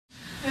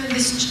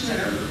this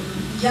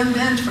young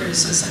man, for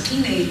instance, a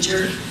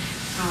teenager,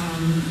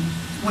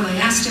 when I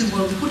asked him,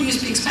 well, who do you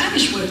speak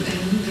Spanish with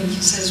then? Then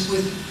he says,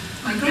 with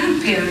my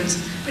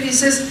grandparents. But he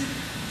says,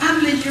 yo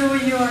hablé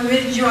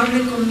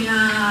con mi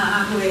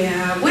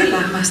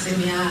abuela más de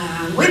mi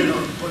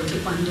abuelo, porque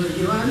cuando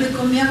yo hablé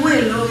con mi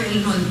abuelo,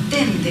 él no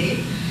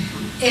entiende,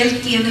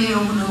 él tiene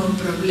un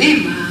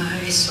problema,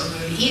 eso,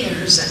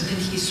 ears, and then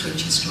he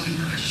switches to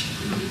English.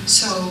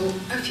 So,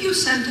 a few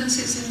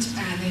sentences in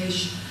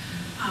Spanish,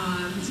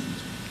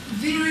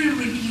 very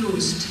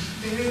reduced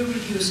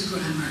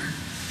grammar.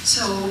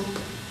 So,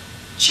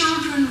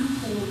 children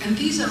who, and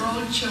these are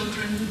all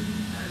children,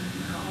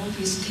 all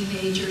these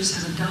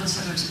teenagers and adults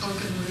that I've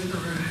spoken with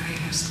or I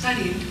have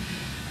studied,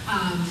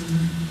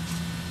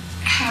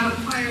 have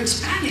acquired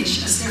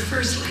Spanish as their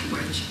first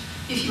language.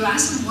 If you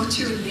ask them what's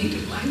your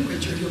native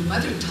language or your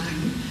mother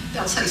tongue,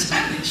 they'll say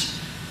Spanish.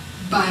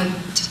 But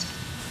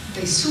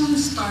they soon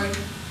start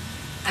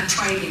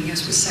attriting,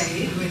 as we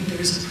say. I mean,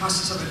 there's a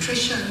process of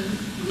attrition,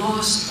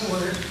 loss,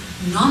 or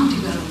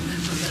non-development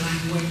of the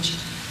language.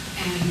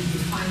 And you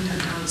find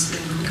adults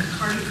then who can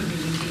hardly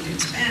communicate in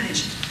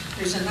Spanish.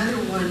 There's another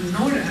one,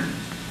 Nora.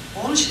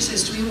 All she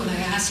says to me when I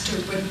asked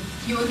her, but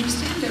you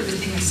understand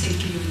everything I say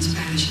to you in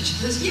Spanish? And she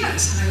says,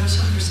 yes, and I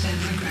also understand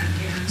my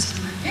grandparents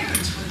and my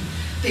parents when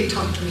they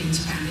talk to me in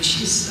Spanish.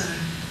 She's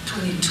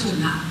 22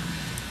 now.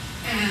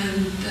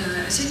 And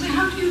I said, well,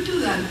 how do you do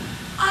that?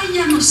 Ay,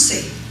 ya no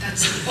sé.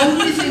 That's the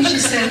only thing she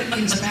said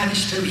in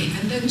Spanish to me.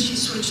 And then she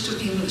switched to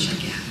English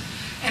again.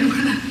 And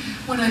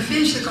when I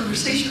finished the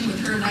conversation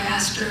with her and I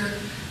asked her,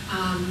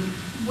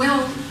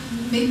 well,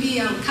 maybe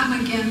I'll come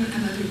again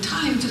another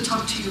time to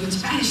talk to you in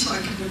Spanish so I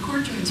can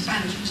record you in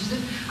Spanish. And she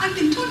said, I've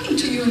been talking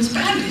to you in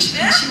Spanish.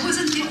 And she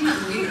wasn't even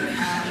aware.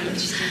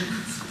 She said,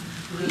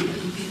 really,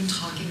 you've been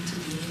talking to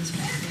me in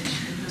Spanish.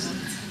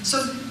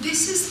 So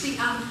this is the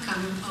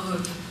outcome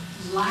of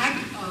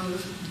lack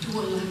of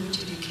dual language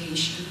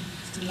education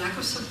and lack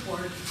of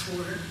support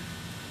for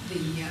the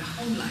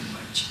home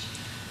language.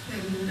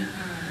 Then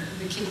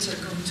the kids are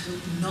going to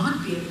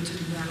not be able to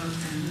develop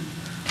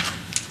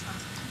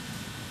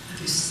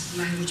this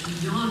language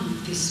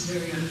beyond this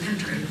very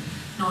elementary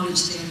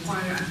knowledge they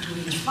acquire up to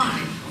age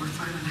 5 or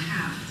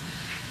 5.5.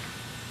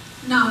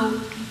 Now,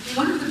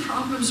 one of the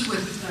problems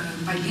with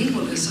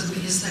bilingualism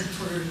is that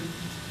for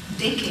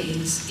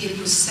decades it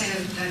was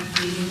said that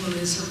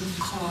bilingualism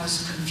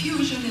caused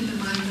confusion in the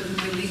mind of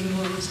the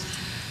bilinguals,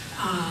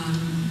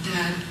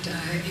 that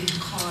it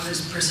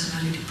caused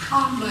personality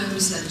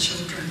problems, that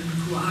children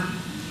grew up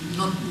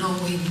not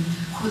knowing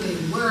who they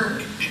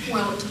were.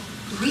 Well,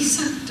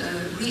 recent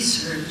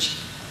research,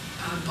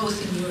 both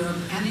in Europe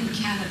and in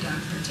Canada,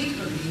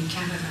 particularly in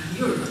Canada and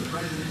Europe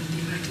rather than in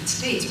the United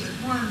States, but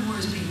more and more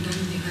is being done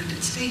in the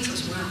United States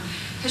as well,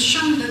 has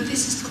shown that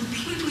this is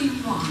completely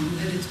wrong,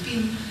 that it's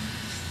been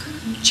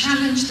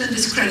challenged and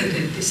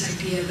discredited, this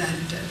idea that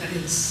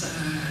it's a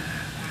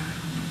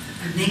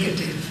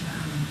negative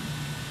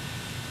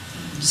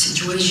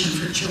situation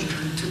for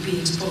children to be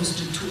exposed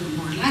to 2 or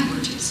more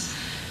languages.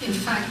 In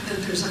fact, that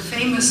there's a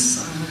famous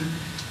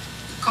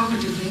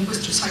cognitive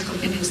linguist or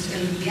psycholinguist,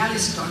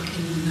 Bilingualism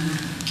in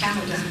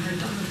Canada, and I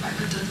don't know if I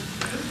have time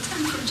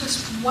for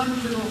just one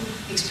little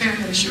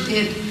experiment she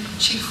did.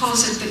 She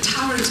calls it the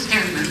tower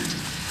experiment.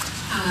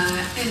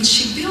 And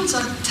she builds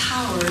up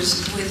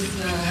towers with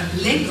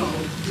Lego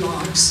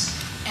blocks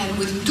and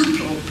with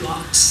Duplo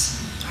blocks.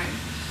 Right?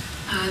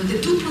 And the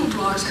Duplo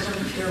blocks, I don't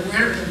know if you're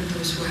aware of them,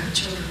 those who have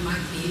children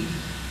might be,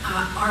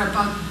 are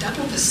about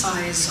double the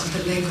size of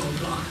the Lego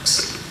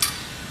blocks.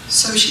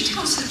 So she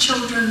tells the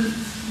children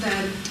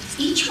that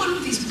each one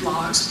of these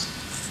blocks,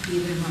 be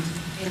them of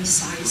any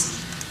size,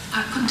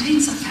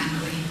 contains a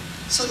family.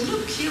 So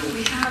look, here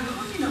we have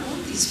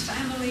all these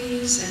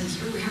families, and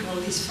here we have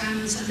all these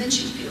families, and then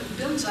she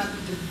builds up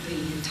the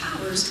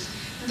towers,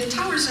 and the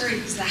towers are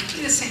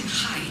exactly the same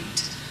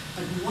height,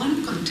 but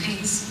one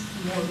contains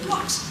more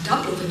blocks,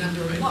 double the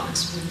number of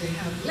blocks when they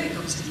have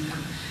Legos in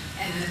them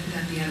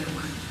than the other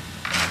one.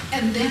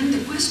 And then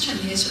the question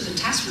is, or the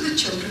task for the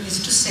children is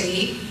to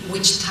say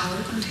which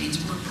tower contains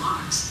more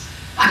blocks.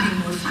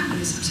 More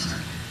families, I'm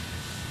sorry.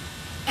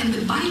 And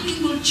the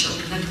bilingual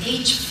children at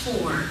age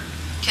 4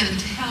 can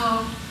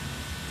tell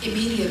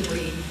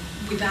immediately,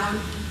 without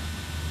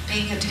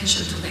paying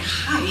attention to the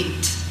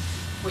height,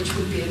 which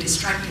would be a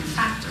distracting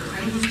factor,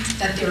 right?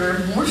 That there are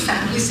more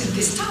families in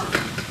this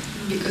tower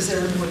because there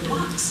are more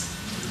blocks.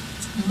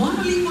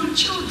 Monolingual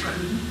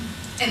children,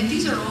 and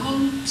these are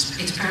all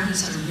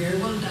experiments that are very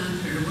well done,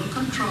 very well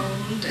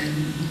controlled,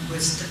 and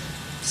with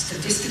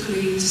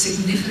statistically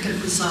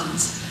significant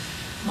results.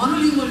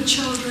 Monolingual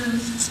children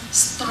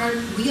start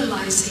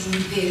realizing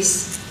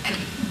this at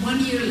 1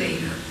 year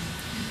later.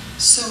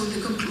 So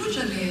the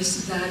conclusion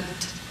is that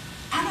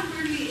at an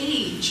early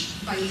age,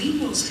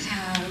 bilinguals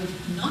have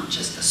not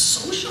just a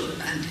social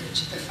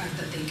advantage, the fact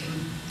that they can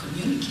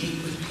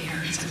communicate with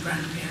parents and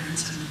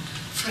grandparents and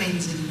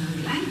friends in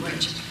another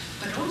language,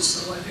 but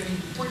also a very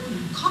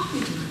important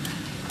cognitive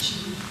advantage,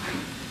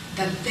 right?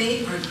 that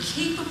they are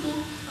capable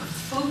of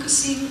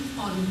focusing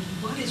on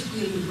what is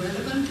really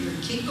relevant.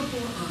 They're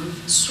capable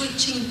of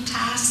switching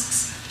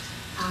tasks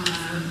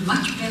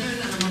much better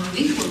than a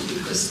monolingual,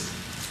 because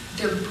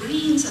their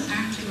brains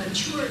apparently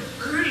mature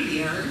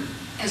earlier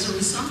as a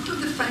result of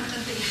the fact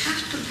that they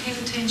have to pay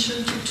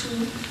attention to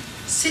two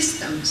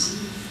systems,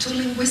 two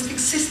linguistic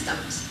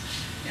systems.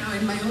 You know,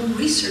 in my own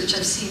research,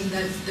 I've seen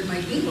that the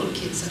bilingual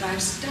kids that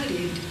I've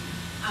studied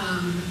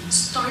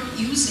start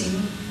using,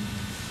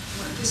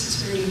 well, this is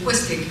very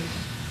linguistic,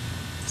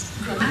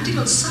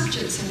 grammatical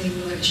subjects in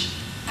English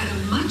at a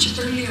much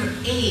earlier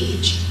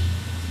age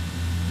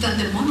than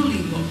the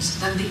monolinguals,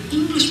 than the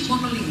English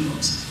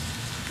monolinguals.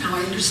 Now,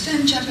 I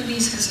understand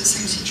Japanese has the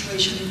same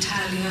situation,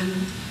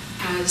 Italian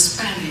as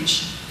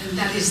Spanish, and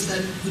that is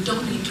that we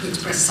don't need to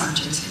express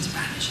subjects in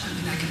Spanish. I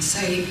mean, I can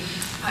say,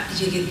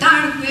 llegué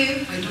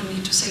tarde, I don't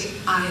need to say,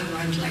 I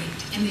arrived late.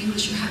 In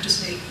English, you have to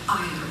say,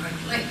 I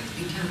arrived late.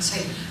 You can't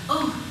say,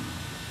 oh,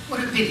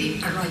 what a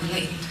pity, arrived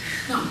late.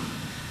 No,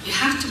 you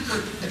have to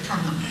put the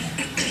pronoun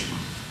there.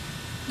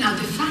 Now,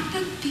 the fact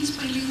that these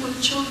bilingual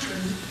children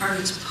are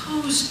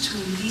exposed to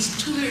these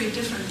two very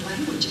different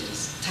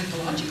languages,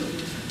 typologically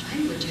different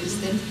languages,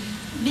 then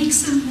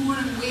makes them more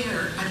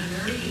aware at an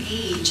early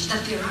age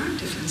that there are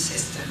different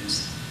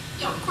systems.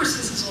 Yeah, of course,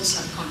 this is all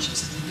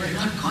subconscious. I mean, we're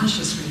not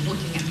consciously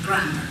looking at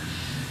grammar.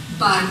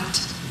 But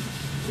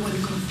when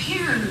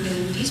comparing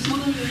then these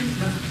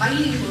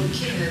bilingual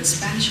kids,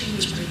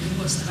 Spanish-English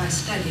bilinguals that I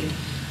studied,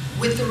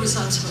 with the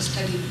results of a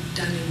study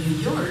done in New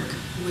York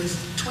with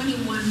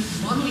 21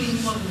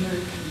 monolingual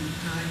American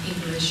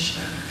English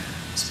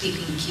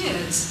speaking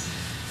kids,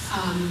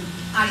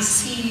 I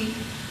see,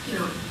 you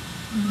know,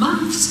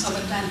 months of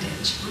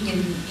advantage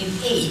in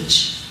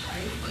age,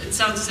 right? Well, it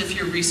sounds as if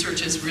your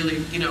research is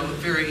really, you know,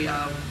 very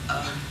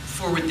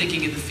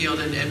forward-thinking in the field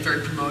and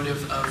very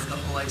promotive of the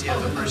whole idea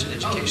of immersion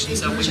education.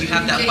 So when you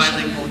have that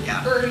bilingual,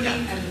 at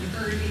an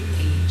early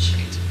age.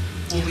 Great.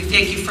 Well, we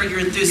thank you for your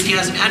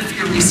enthusiasm and for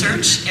your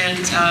research,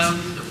 and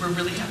we're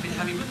really happy to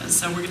have you with us.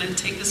 So we're going to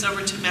take this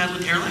over to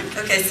Madeline Ehrlich.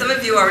 Okay, some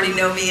of you already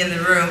know me in the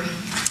room,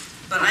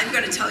 but I'm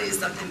going to tell you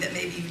something that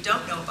maybe you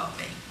don't know about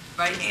me.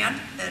 Right, Anne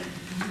and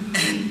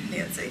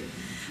Nancy?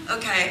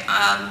 Okay,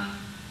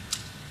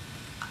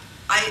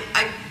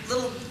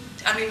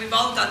 I mean, we've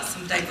all got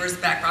some diverse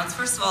backgrounds.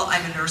 First of all,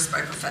 I'm a nurse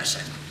by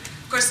profession.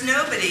 Of course,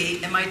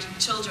 nobody in my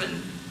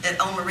children at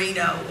El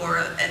Marino or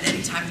at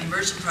any time in the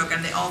immersion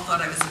program, they all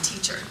thought I was a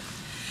teacher.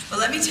 Well,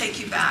 let me take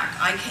you back.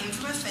 I came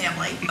from a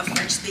family, a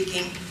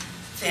French-speaking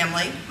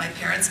family. My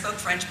parents spoke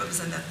French, but it was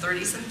in the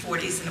 30s and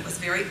 40s, and it was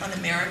very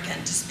un-American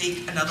to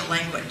speak another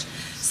language.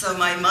 So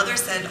my mother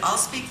said, I'll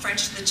speak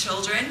French to the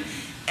children,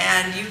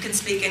 and you can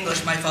speak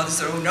English. My father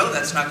said, oh no,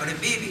 that's not going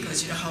to be,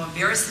 because you know how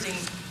embarrassing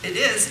it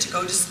is to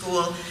go to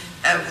school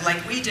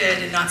like we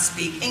did and not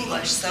speak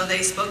English. So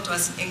they spoke to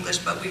us in English,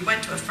 but we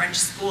went to a French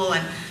school,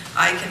 and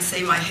I can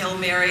say my Hail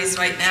Marys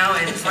right now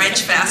in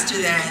French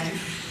faster than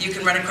you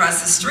can run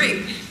across the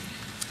street.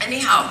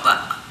 Anyhow, but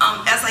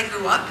as I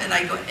grew up and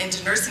I went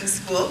into nursing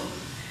school,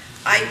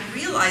 I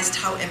realized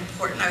how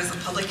important, I was a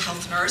public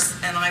health nurse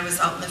and I was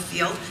out in the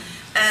field,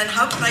 and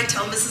how could I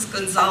tell Mrs.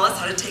 Gonzalez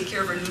how to take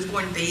care of her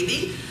newborn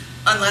baby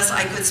unless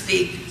I could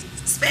speak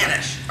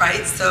Spanish,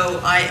 right? So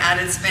I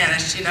added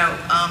Spanish, you know.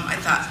 I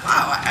thought,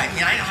 wow, I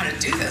mean, I know how to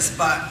do this,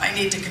 but I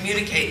need to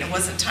communicate, and it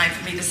wasn't time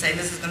for me to say,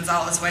 Mrs.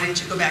 Gonzalez, why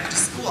didn't you go back to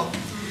school?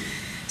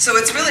 So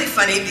it's really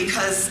funny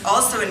because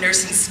also in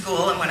nursing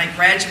school, and when I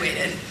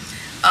graduated,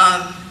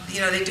 you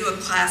know, they do a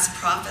class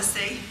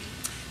prophecy.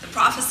 The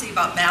prophecy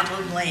about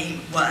Madeline Lane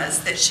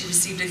was that she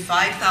received a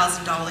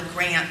 $5,000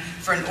 grant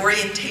for an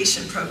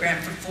orientation program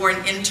for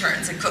foreign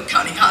interns at Cook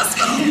County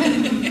Hospital.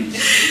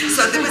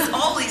 So there was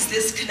always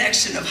this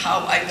connection of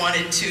how I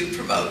wanted to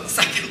promote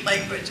second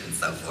language and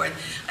so forth.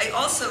 I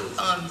also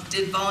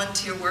did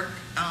volunteer work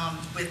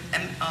with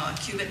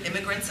Cuban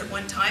immigrants at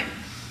one time,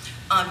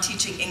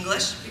 teaching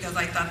English, because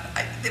I thought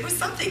there was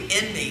something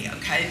in me,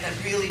 okay, that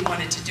really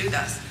wanted to do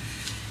this.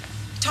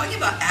 Talking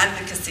about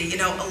advocacy, you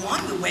know,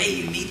 along the way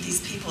you meet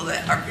these people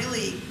that are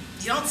really,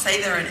 you don't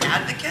say they're an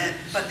advocate,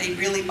 but they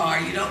really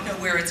are. You don't know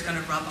where it's going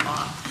to rub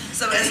off.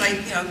 So as I,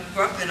 you know,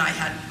 grew up and I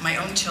had my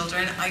own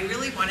children, I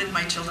really wanted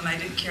my children, I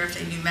didn't care if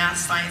they knew math,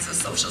 science, or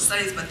social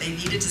studies, but they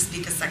needed to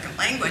speak a second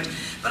language.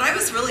 But I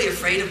was really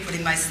afraid of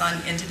putting my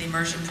son into the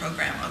immersion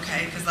program,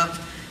 okay, because of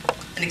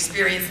an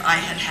experience I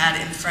had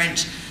had in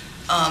French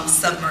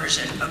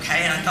submersion,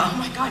 okay, and I thought, oh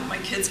my God, my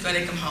kid's going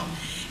to come home.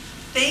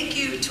 Thank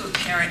you to a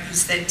parent who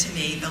said to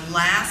me the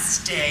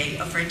last day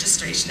of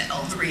registration at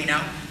El Marino,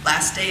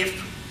 last day of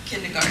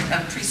kindergarten,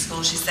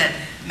 preschool, she said,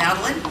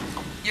 Madeline,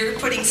 you're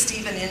putting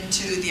Stephen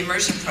into the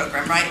immersion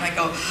program, right? And I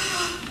go,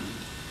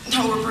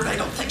 no, Robert, I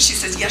don't think. She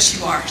says, yes,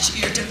 you are.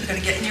 You're going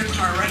to get in your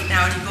car right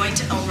now and you're going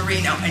to El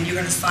Marino and you're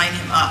going to sign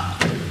him up.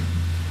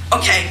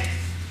 Okay.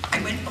 I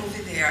went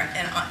over there,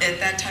 and at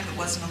that time it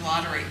wasn't a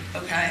lottery,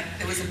 okay?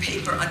 There was a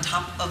paper on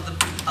top of the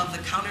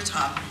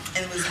countertop,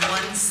 and there was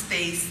one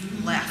space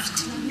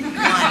left. One.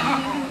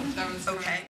 Okay.